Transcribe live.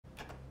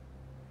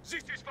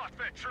This is what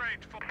we're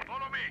trained for.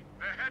 Follow me.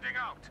 They're heading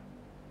out.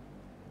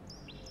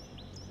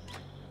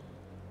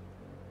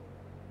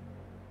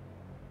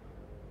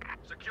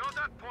 Secure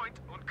that point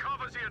and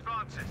cover the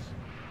advances.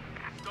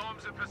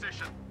 Storm's in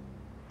position.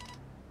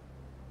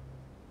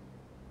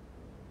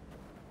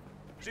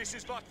 This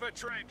is what we're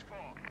trained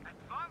for.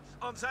 Advance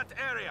on that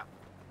area.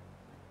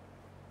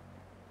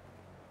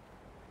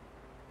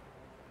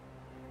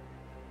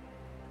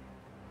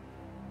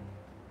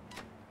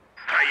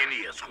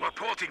 Pioneers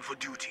reporting for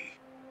duty.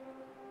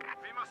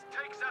 We must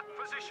take that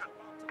position.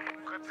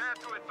 Prepare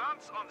to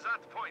advance on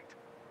that point.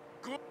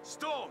 Good.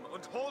 Storm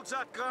and hold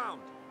that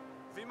ground.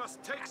 We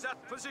must take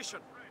that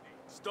position.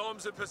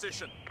 Storm's in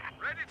position.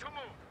 Ready to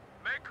move.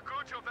 Make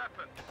good your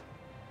weapons.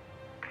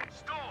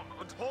 Storm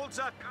and hold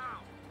that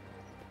ground.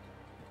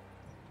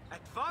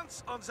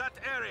 Advance on that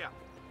area.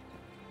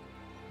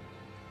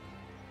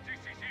 This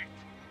is it.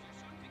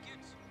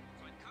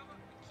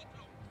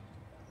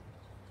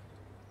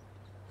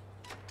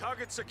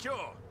 Target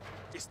secure.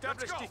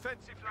 Establish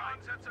defensive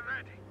lines at the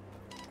ready.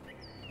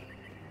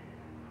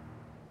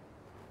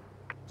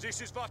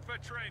 This is what we're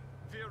trained.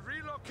 We're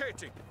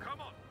relocating. Come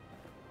on.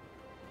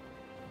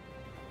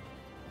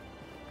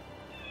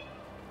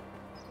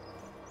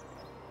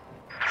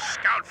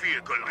 Scout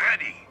vehicle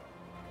ready.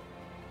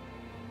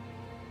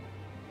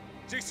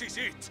 This is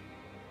it.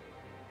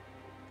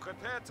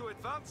 Prepare to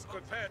advance.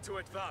 Prepare to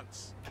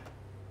advance.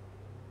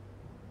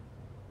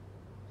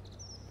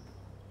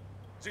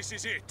 This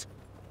is it.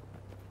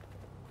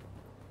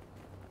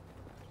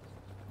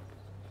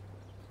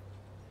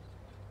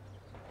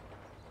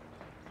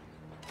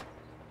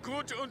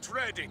 Good and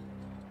ready.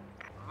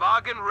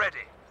 Wagen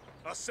ready.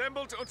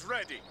 Assembled and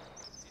ready.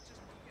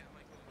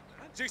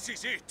 This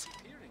is it.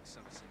 Hearing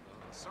something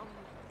or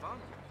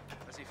someone,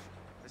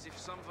 as if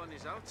someone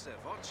is out there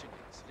watching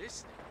us,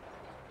 listening.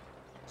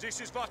 This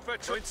is what we're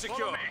trying to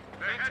secure.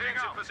 They're heading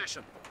out.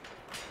 Position.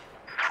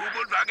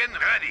 Kubelwagen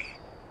ready.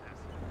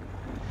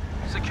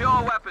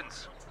 Secure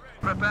weapons.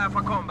 Prepare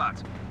for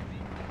combat.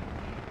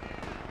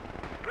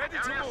 Ready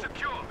to move.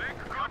 Secure. Make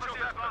good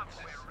your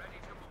advances.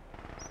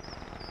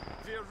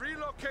 We're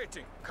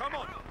relocating. Come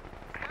on.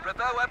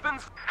 Prepare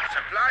weapons.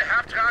 Supply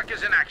half-track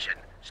is in action.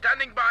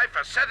 Standing by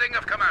for setting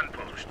of command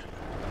post.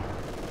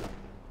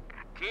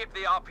 Keep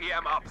the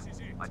RPM up.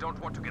 I don't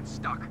want to get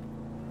stuck.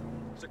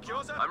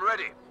 Secure that. I'm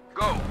ready.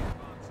 Go.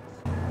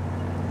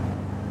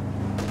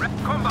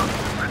 Combat.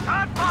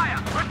 Return fire.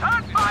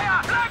 Return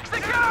fire. Flag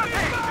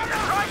security.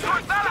 Try to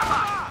envelop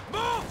us.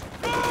 Move.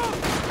 Move.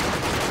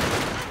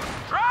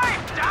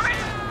 Drive, damn it.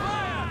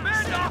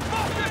 Men are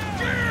fucking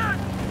geared.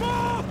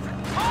 Move.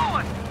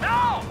 Forward.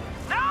 Now.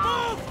 Now.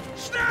 Move.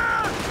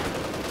 Schnell.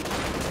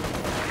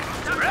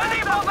 Ready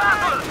for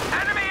battle.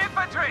 Enemy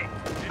infantry.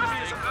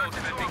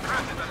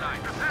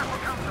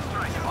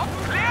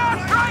 Clear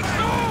strike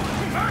zone.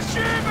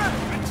 Verschieben.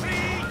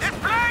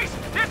 Displace.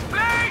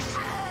 Displace.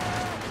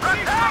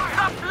 Protect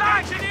the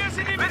flank.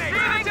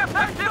 Receiving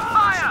effective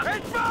fire.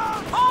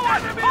 Advance.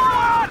 Forward. Enemy Forward.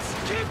 runs.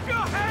 Keep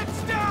your heads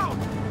down.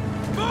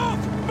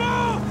 Move.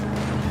 Move.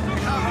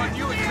 Look how our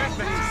new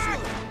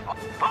equipment.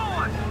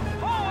 Forward.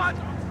 Forward.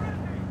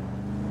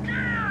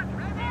 Geared.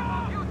 Ready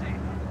for duty.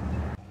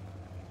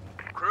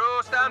 Crew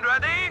stand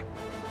ready.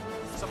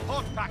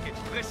 Support package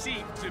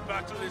received. The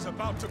battle is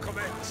about to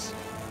commence.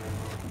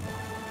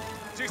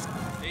 This...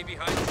 Stay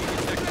behind the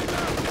detective.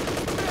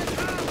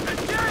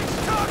 Engage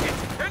target!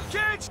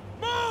 Engage!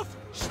 Move!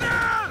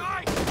 Schnell!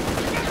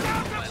 Get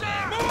out of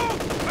there! Move!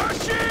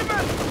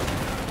 Verschieben!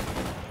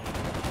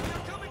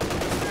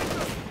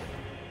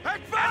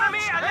 Advance!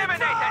 Enemy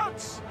eliminated!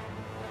 Advance!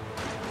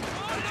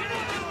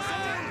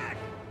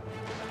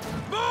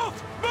 Move!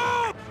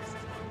 Move!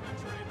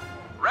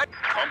 Red.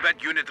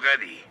 Combat unit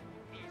ready.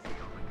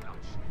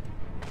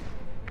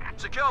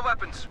 Secure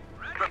weapons.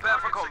 Prepare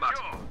for combat.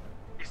 Secure.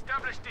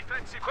 Establish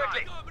defensive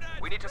Quickly. line.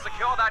 We need to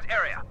secure that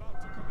area.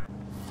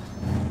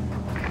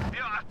 We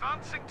are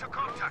advancing to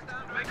contact.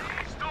 Make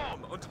a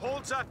storm and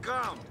hold that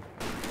ground.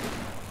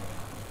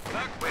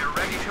 We're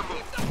ready to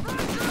move.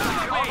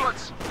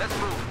 Onwards. Let's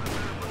move.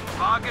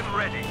 Wagen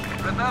ready.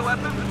 Prepare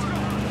weapons.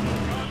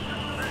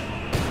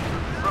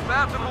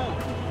 Prepare to move.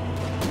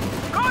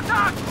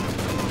 Contact!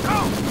 Go!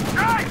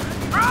 Drive!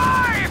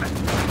 Drive!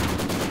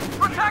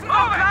 Protect the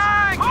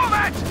flank! Move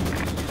it!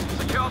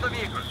 Secure the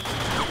vehicle.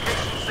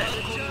 Location set.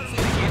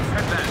 Begin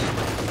advance.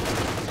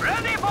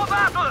 Ready for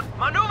battle!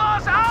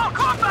 Maneuvers out!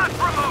 Combat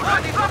promote!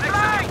 Ready for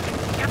flank!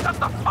 Get them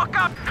the fuck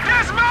up!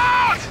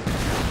 Dismount!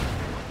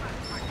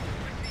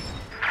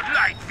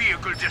 Light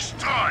vehicle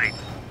destroyed.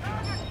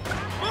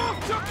 Move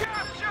to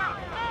capture!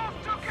 Move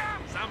to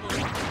capture!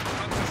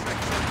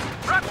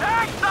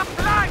 Protect the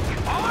flank!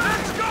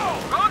 Let's go!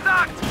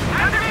 Contact!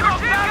 Enemy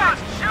machine gun!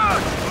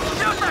 Shoot!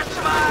 Shoot that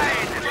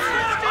swine!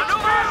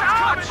 Maneuvers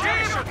out!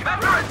 Achieve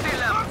veterancy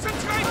level!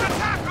 Concentrate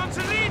attack on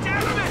the lead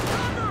element!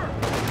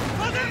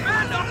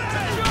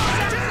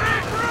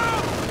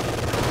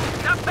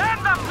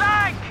 Defend the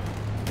flank!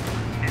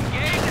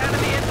 Engage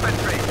enemy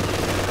infantry!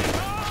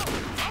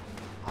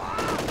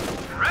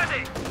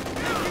 Ready!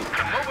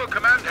 The mobile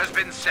command has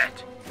been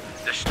set.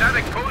 The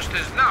static post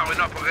is now in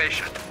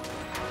operation.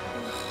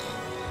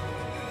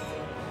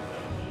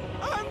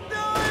 I'm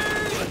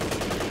dying!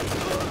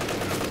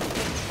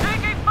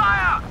 Taking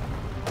fire!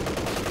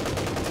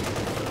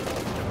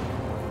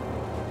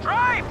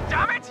 Drive,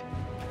 damn it!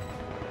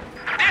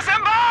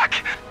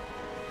 Disembark!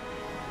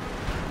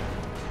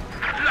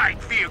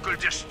 Light vehicle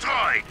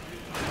destroyed.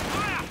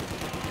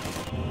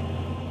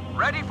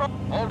 Ready for...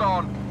 Hold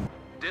on.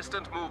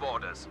 Distant move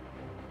orders.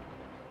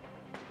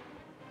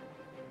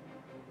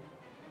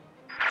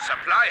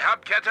 Supply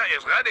hub Keter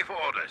is ready for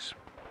orders.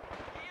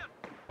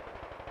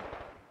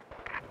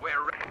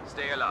 We're ready.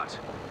 Stay alert.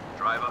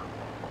 Driver,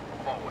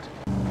 forward.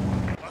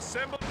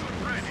 Assembled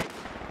and ready.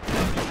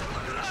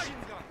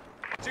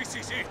 This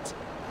is it.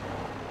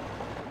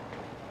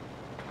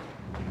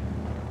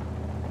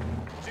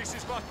 This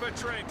is what we're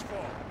trained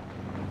for.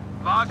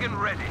 Wagen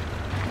ready.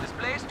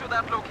 Displace to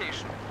that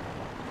location.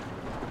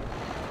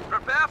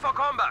 Prepare for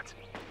combat.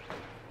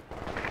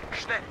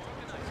 Schnell.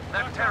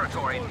 That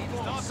territory needs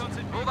us.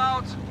 Move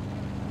out.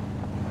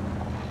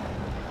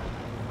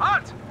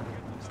 Halt!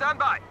 Stand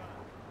by.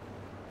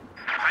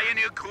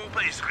 Pioneer Group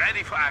is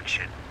ready for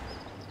action.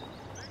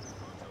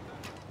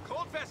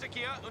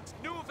 Coldversegier und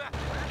Nuve.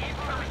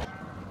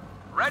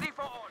 Ready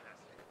for orders.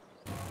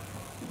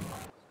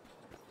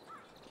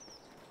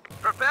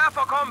 Prepare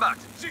for combat.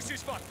 This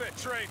is what we're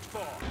trained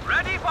for.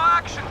 Ready for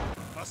action.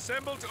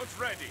 Assembled and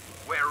ready.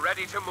 We're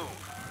ready to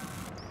move.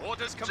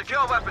 Orders complete.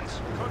 Secure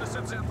weapons.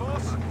 Reconnaissance in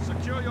force.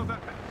 Secure your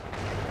weapons.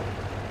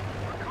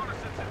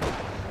 Reconnaissance in force.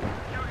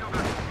 Secure your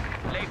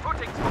weapons. Lay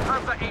footings for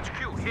Panzer HQ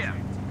here.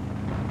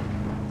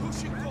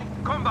 Pushing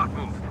forward. Combat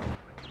move.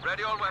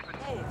 Ready all weapons.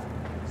 Move.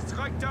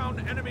 Strike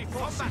down enemy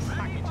forces.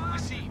 Package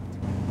received.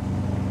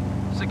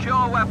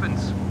 Secure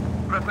weapons.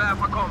 Prepare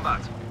for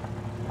combat.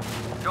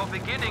 You're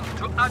beginning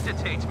to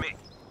agitate me.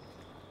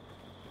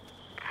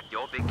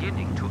 You're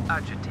beginning to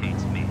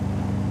agitate me.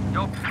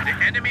 The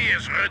enemy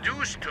is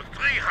reduced to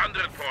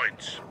 300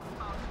 points.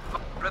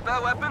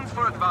 Prepare weapons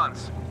for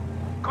advance.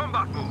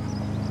 Combat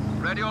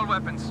move. Ready all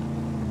weapons.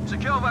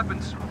 Secure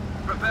weapons.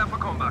 Prepare for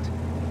combat.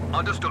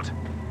 Understood.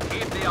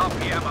 Keep the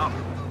RPM up.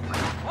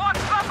 What's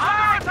the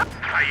plan?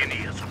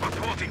 Pioneers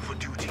reporting for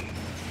duty.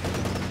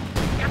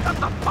 Get us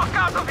the fuck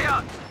out of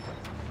here!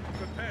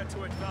 Prepare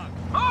to advance.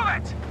 Move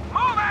it!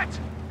 Move it!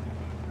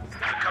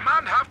 The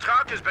command hub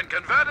truck has been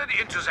converted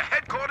into the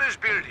headquarters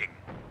building.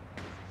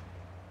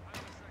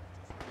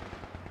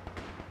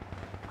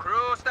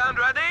 Crew, stand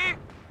ready!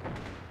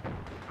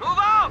 Move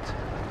out!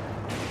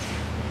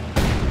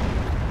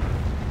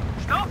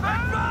 Stop it!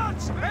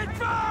 Advance!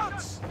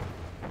 Advance!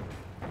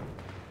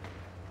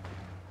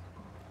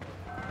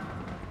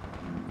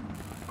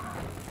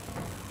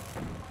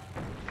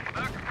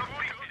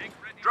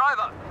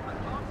 Driver!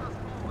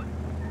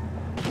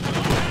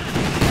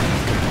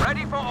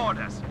 Ready for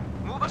orders.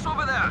 Move us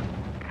over there.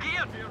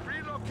 Geared! We're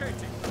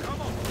relocating.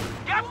 Come on.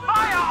 Get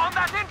fire on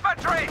that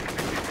infantry!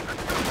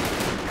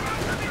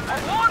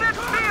 Awarded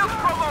field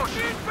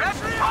promotion! Let's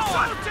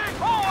forward!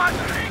 Forward!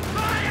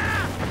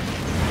 Fire!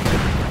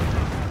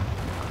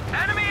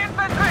 Enemy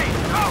infantry!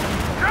 Go!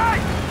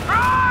 Drive!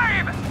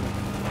 Drive!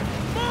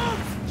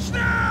 Move!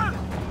 Schnell!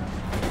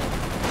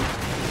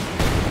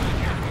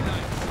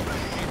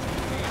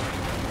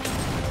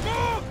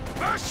 Move!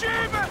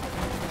 Verschieben!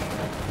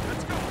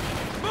 Let's go!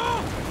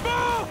 Move!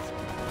 Move!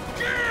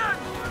 Gehen!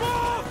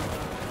 Move!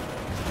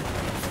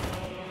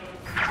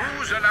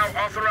 Crews are now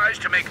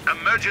authorized to make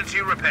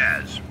emergency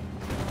repairs.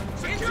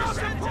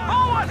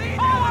 Forward!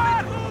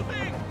 Forward!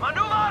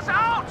 Maneuvers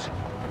out!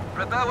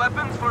 Prepare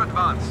weapons for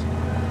advance.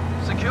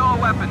 Secure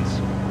weapons.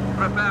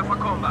 Prepare for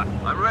combat.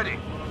 I'm ready.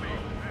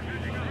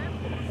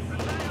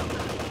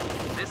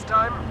 This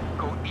time,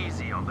 go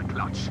easy on the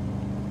clutch.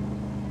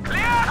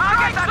 Clear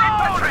target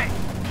infantry!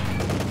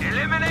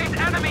 Eliminate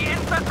enemy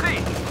infantry!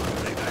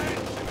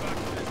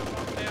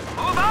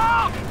 Move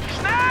out!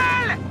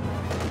 Schnell!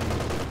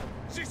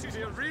 This is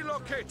here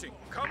relocating.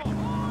 Come on.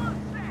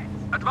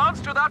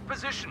 Advance to that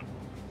position.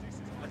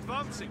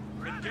 Advancing.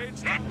 Engage.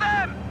 Hit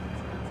them!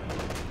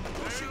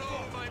 Pushing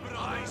forward.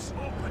 Eyes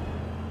open.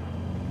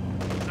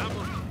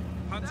 Hamilton,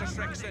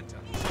 Panzerschreck Center.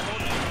 Move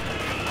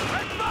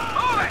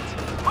it!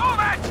 Move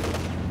it!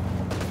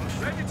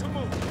 Ready to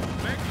move.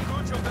 Make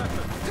good your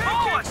weapon.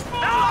 Forward!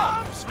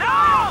 Now!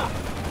 Now!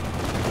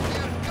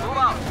 Move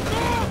out!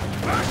 Move!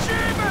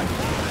 Verschieben!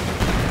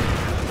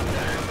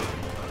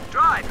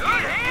 Drive!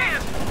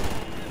 Here!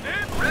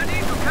 Ready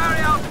to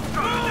carry out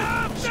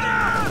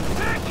instructions.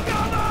 Take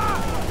cover!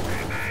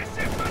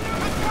 Evasive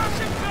maneuver!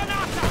 Percussion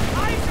granata!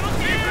 Eyes on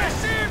the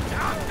received!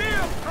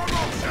 Field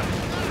promotion!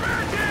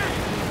 Ready!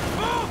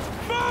 Move!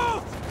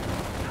 Move!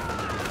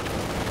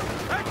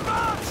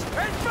 Advance!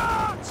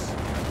 Advance!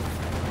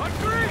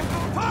 Agree!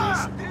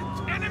 Fire!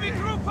 Enemy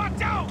group are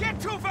down! Get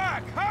to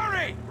work!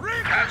 Hurry!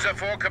 Panzer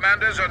IV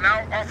commanders are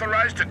now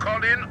authorized to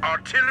call in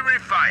artillery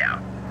fire.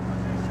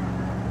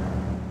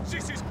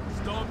 This is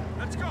Storm.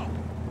 Let's go!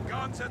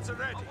 Guns sets are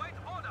ready. Await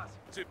orders.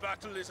 The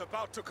battle is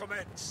about to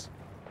commence.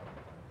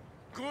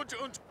 Good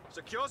and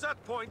secure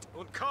that point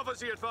and cover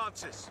the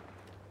advances.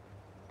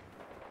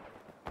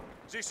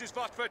 This is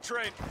what we're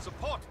trained.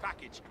 Support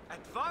package.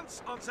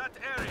 Advance on that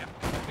area.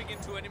 Moving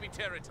into enemy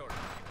territory.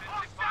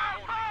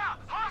 Hostile fire!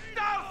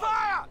 Hostile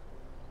fire!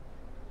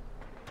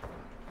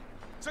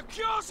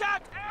 Secure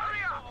that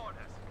Area!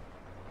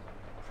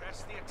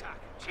 Press the attack.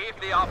 Keep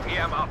the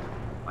RPM up.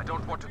 I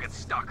don't want to get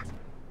stuck.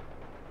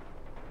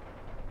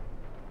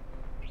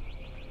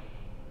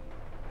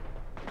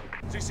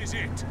 This is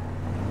it.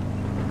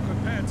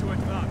 Prepare to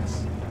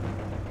advance.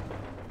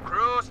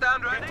 Crew,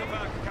 stand Get ready. to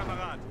work,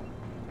 camarade.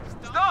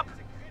 Stop!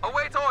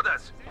 Await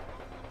orders.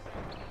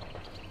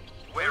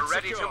 We're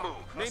ready to Secure.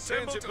 move.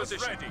 Maintain the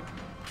position. Ready.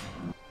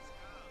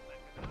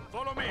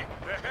 Follow me.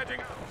 We're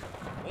heading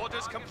out.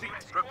 Orders complete.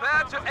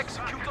 Prepare to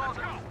execute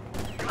orders.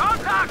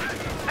 Contact!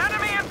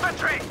 Enemy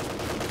infantry!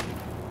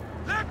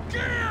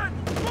 Legion!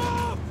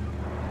 Move!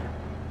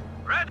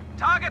 Red,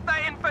 target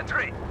the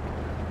infantry!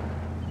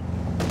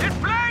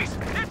 Displace!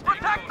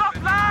 Protect the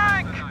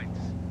flank!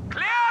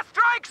 Clear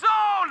strike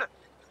zone!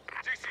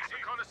 This is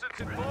reconnaissance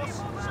in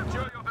force.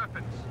 Secure your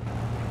weapons.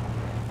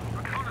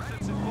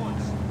 Reconnaissance in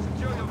force.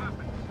 Secure your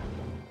weapons.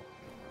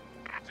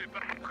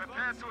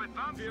 Prepare to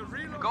advance. We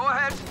reload. Go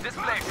ahead,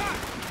 displace.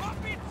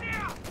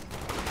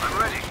 I'm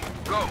ready.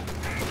 Go.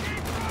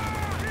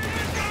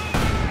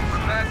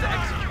 Prepare to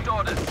execute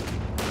orders.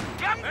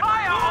 Get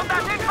fire on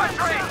that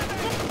infantry!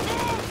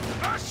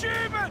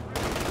 Verschieben!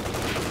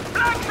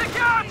 Black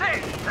security!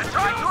 They're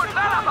trying to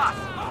envelop us!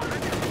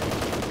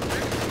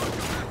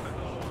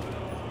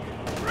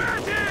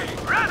 Ready!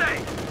 Ready!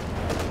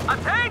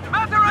 Attain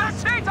veteran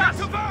status!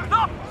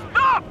 Stop!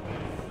 Stop!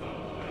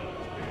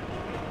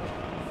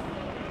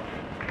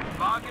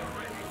 Bargain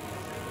ready.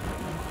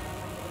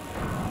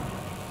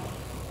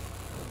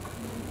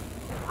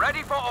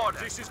 Ready for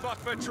orders. This is what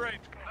we're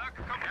trained.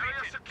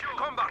 Area secure.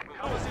 Combat move.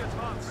 How is the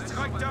advance?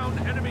 Strike down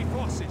enemy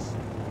forces.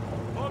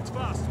 Hold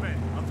fast, men.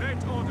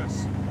 Await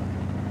orders.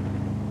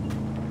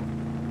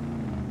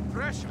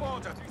 Fresh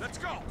order. Let's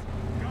go.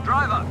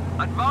 Driver,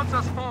 advance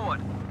us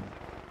forward.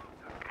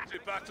 The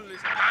battle is...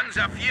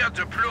 Panzer IV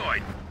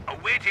deployed.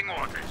 Awaiting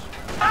orders.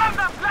 Stand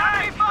the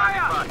flank!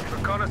 Fire!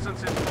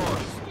 Reconnaissance in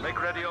force. Make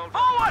ready all...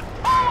 Forward!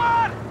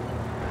 Forward!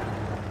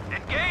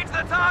 Engage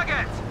the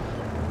target!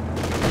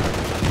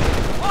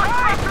 Watch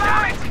the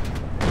flank!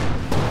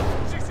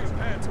 This is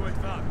prepared to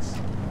advance.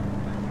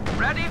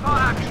 Ready for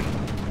action.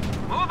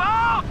 Move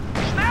out!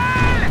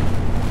 Schnell!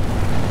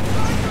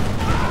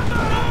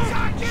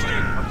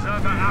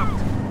 Observer out.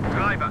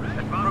 Driver,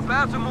 advance.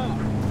 Prepare to move.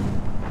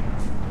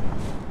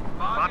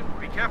 But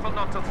be careful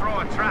not to throw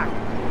a track.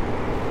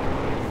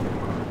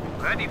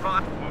 Ready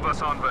for... Move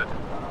us onward.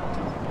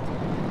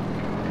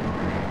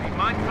 Be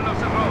mindful of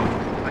the road.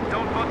 I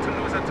don't want to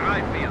lose a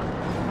drive wheel.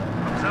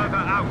 Observer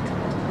out.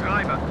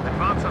 Driver,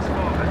 advance us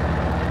forward.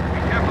 Be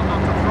careful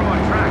not to throw a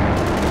track.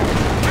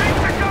 Take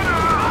the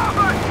gunner!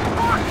 Forward!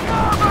 Push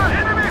forward!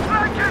 Enemy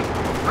flanking!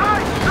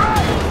 Right!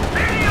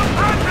 Medium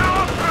Panzer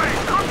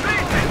upgrade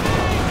completed!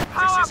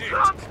 Power is it.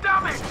 plant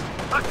damaged!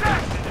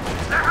 Assess!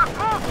 They have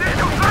moved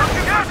into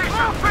flanking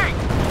position! Moving!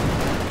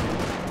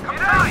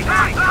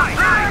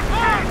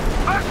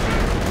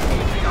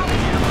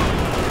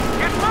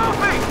 It's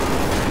moving!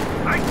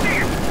 I see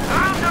it!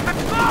 Round up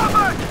and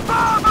forward!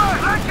 Forward!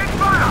 Flanking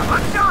fire!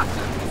 Adjust!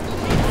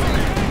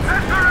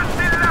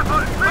 Veterancy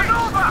level!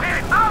 Maneuver!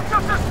 Out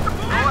of the...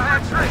 Go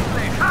ahead,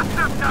 Tracy! Cut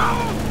them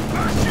down!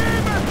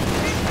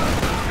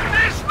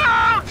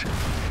 Dismount!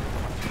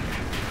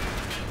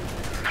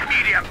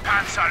 Medium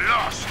Panzer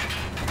lost.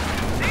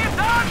 Sie es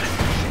an!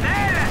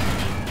 Schnell!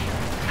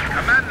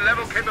 Command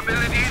level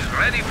capabilities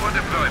ready for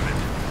deployment.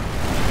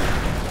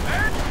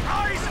 And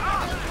eyes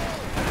up!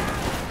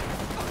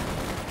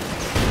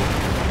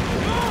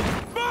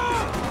 Move!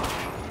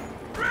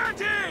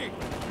 Ready!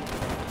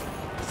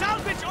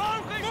 Salvage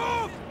all!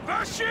 Move!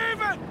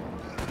 Verschieben!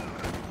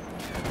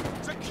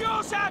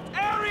 Secure that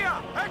area!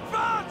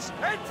 Advance!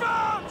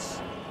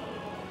 Advance!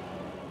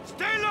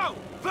 Stay low!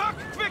 Work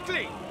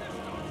quickly!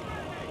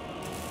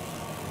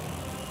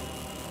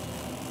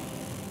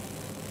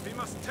 We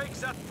must take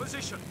that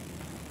position.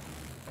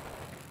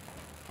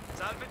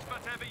 Salvage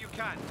whatever you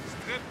can.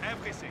 Strip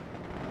everything.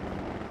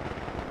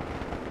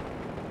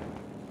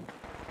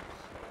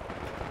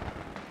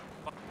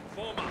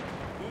 Former,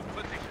 move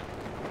position.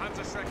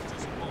 Panzerschreck to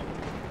support.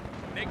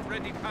 Make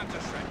ready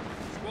Panzerschreck.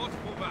 Squad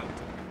move out.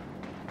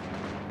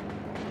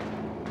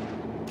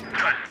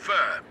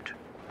 Confirmed.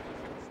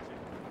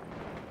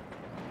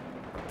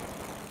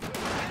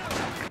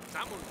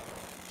 Samuel,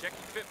 check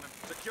equipment.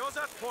 Secure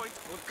that point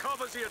and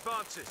cover the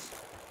advances.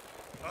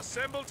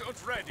 Assembled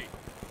and ready.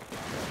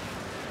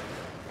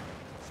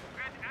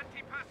 Spread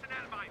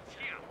anti-personnel mines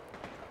here.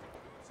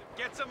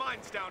 Get the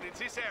mines down in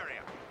this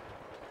area.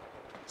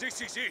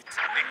 This is it.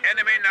 The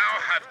enemy now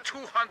have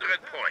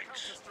 200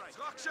 points.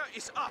 Structure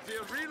is up.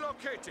 We're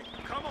relocating.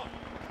 Come on.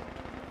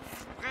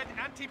 Spread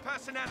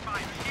anti-personnel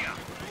mines here.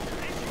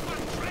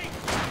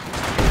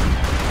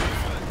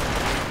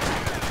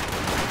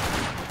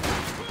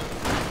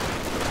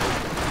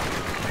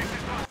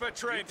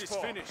 Train is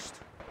finished.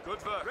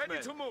 Good work, ready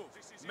to move.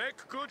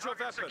 Make good your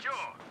weapons.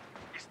 Secure.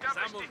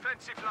 Establish Sammlung,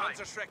 defensive line.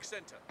 Panzerschreck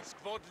Center,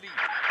 Squad Lead.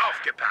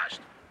 Aufgepasst.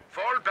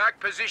 Fallback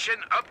position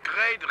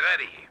upgrade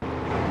ready.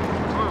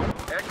 Crew,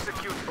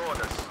 execute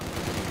orders.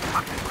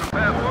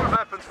 Prepare all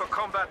weapons for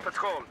combat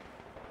patrol.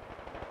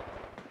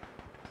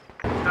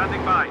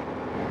 Standing by.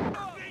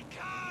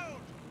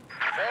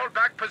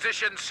 Fallback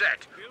position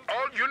set.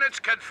 All units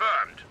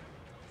confirmed.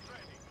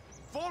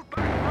 Fall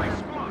back, my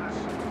squads.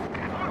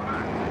 Fall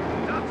back.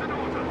 That's an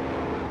order.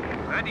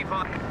 Ready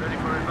for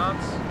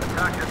advance.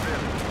 Attack has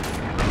been.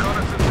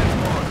 Reconnaissance in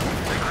force.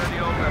 Take ready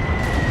all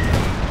weapons.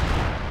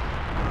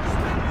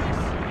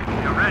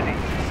 You're ready.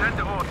 Send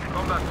the order.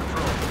 Combat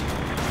patrol.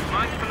 Be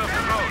mindful of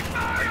the road.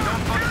 And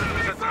don't want to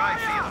lose a dry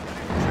field.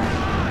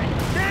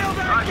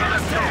 Drive to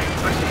left toe.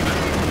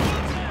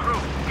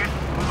 Crew,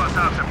 move us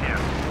out of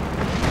here.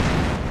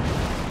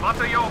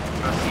 Butter your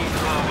proceed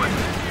forward.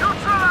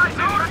 Neutralize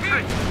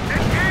infantry!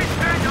 Engage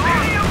head on!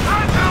 Medium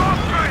panzer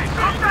upgrade!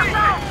 Shift us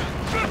out!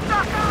 Shift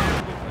us out!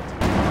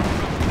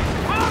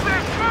 Move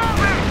it!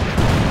 Move it!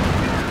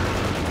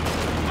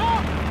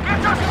 Move!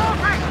 Get us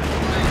moving!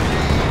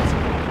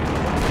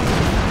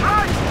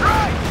 Right!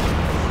 Right!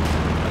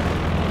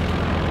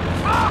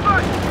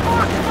 Forward!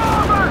 Push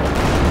forward!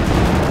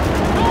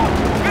 Move!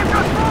 Get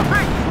us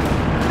moving!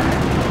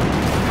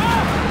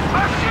 Move!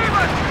 Achieve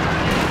it!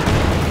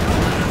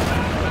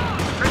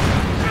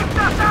 Shift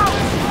us out!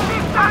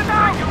 Shift us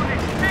out!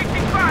 Units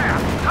taking fire!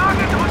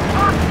 Target on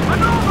spot!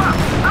 Maneuver!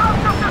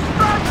 Out of the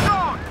strike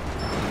zone!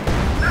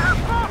 They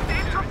have moved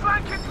into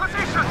flanking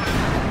position!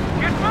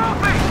 Get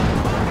moving!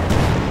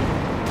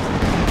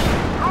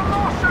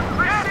 Promotion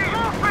ready!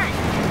 Moving!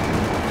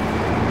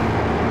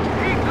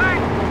 Heat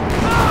lane!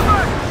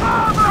 Forward!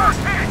 Forward!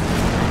 Hit!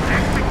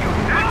 Execute!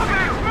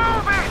 Execute!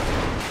 Moving!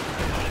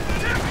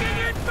 Taking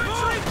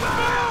infantry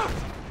fire!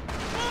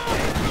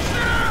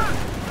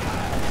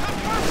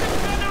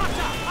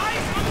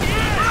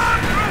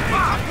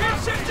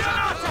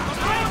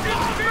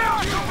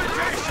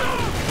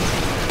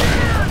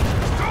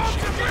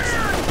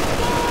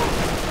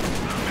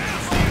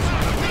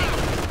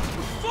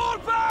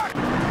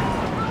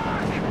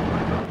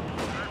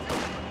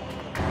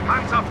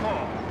 Panzer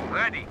 4,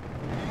 ready.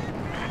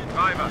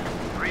 Driver,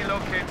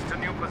 relocate to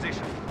new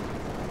position.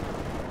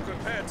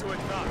 Prepare to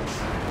advance.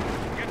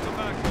 Get to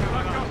back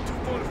up to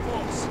full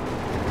force.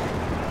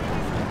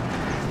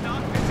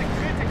 Start missing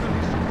critical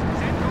issues.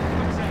 Send on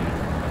command.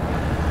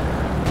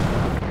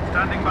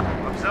 Standing by.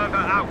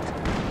 Observer out.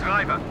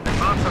 Driver,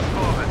 advance us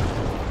forward.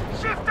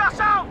 Shift us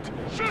out!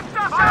 Shift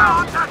us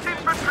out! That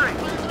infantry!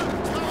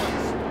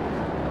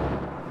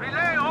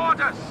 Relay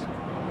orders!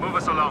 Move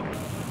us along.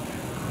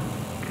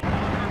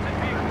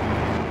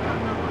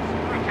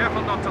 Be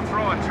careful not to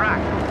throw a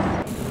track.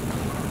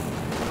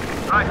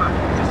 Driver,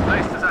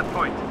 displaced at that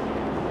point.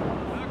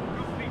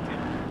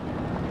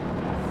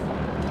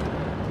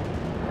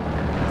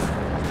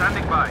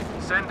 Standing by.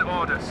 Send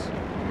orders.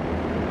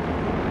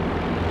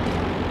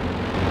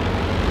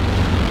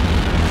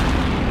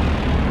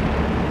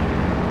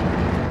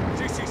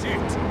 This is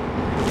it.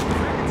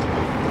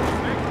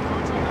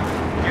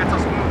 Get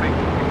us moving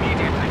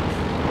immediately.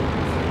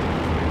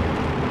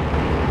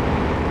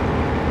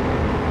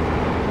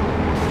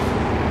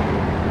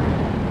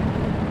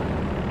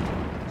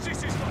 This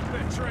is not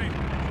their train.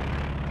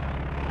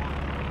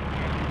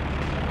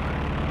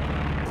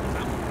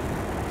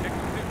 Check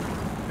the pit.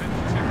 Then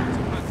check it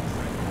to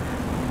Panzerschreck.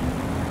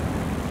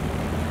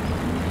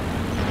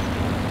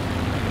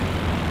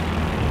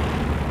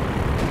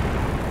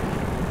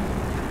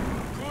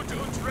 Good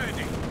and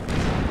ready.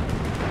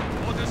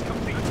 Orders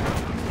complete.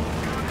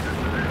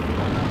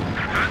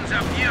 Guns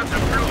up here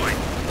deployed.